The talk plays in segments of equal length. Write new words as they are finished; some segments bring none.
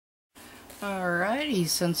Alrighty,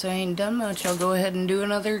 since I ain't done much, I'll go ahead and do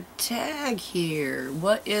another tag here.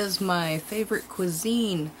 What is my favorite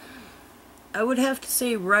cuisine? I would have to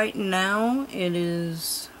say right now it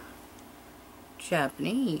is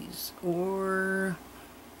Japanese, or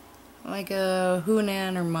like a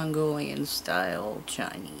Hunan or Mongolian style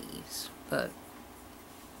Chinese. But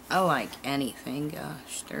I like anything,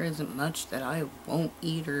 gosh, there isn't much that I won't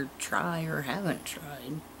eat or try or haven't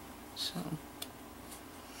tried, so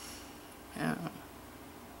I don't know.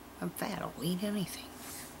 I'm fat, I'll eat anything.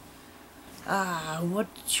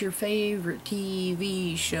 What's your favorite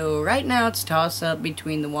TV show? Right now it's toss-up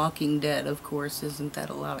between The Walking Dead, of course. Isn't that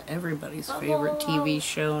a lot of everybody's favorite TV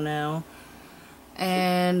show now?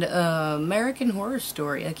 And American Horror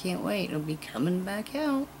Story. I can't wait. It'll be coming back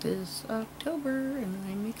out this October, and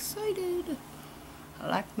I'm excited. I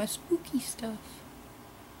like my spooky stuff.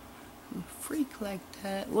 I'm a freak like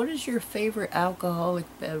that. What is your favorite alcoholic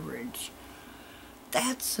beverage?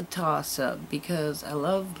 That's a toss-up because I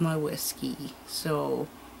love my whiskey, so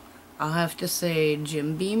I'll have to say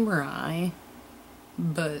Jim Beam Rye,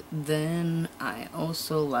 but then I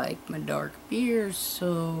also like my dark beers,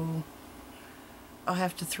 so I'll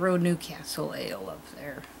have to throw Newcastle Ale up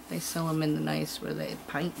there. They sell them in the nice, where they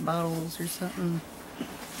pint bottles or something.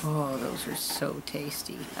 Oh, those are so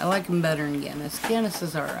tasty. I like them better than Guinness. Guinness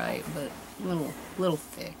is alright, but a little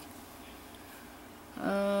thick.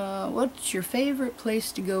 What's your favorite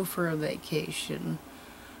place to go for a vacation?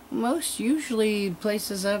 Most usually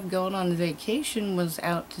places I've gone on vacation was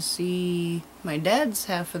out to see my dad's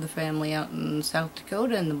half of the family out in South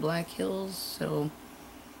Dakota in the Black Hills, so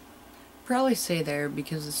probably say there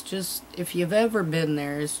because it's just, if you've ever been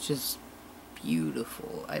there, it's just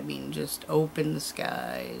beautiful. I mean, just open the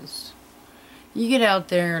skies. You get out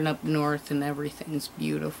there and up north and everything's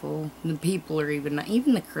beautiful. The people are even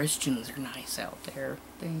the Christians are nice out there.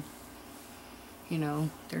 They, you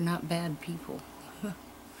know, they're not bad people.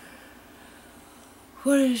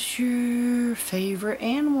 What is your favorite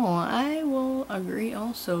animal? I will agree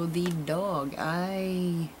also, the dog.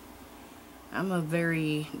 I'm a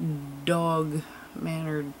very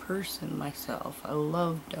dog-mannered person myself. I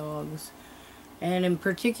love dogs. And in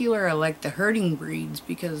particular, I like the herding breeds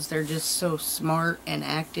because they're just so smart and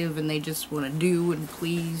active and they just want to do and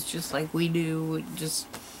please just like we do. Just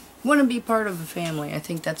want to be part of a family. I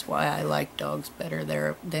think that's why I like dogs better.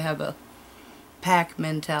 They have a pack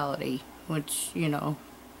mentality, which, you know,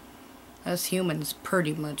 us humans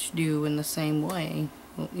pretty much do in the same way.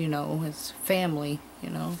 You know, it's family, you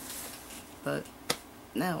know. But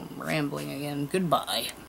now I'm rambling again. Goodbye.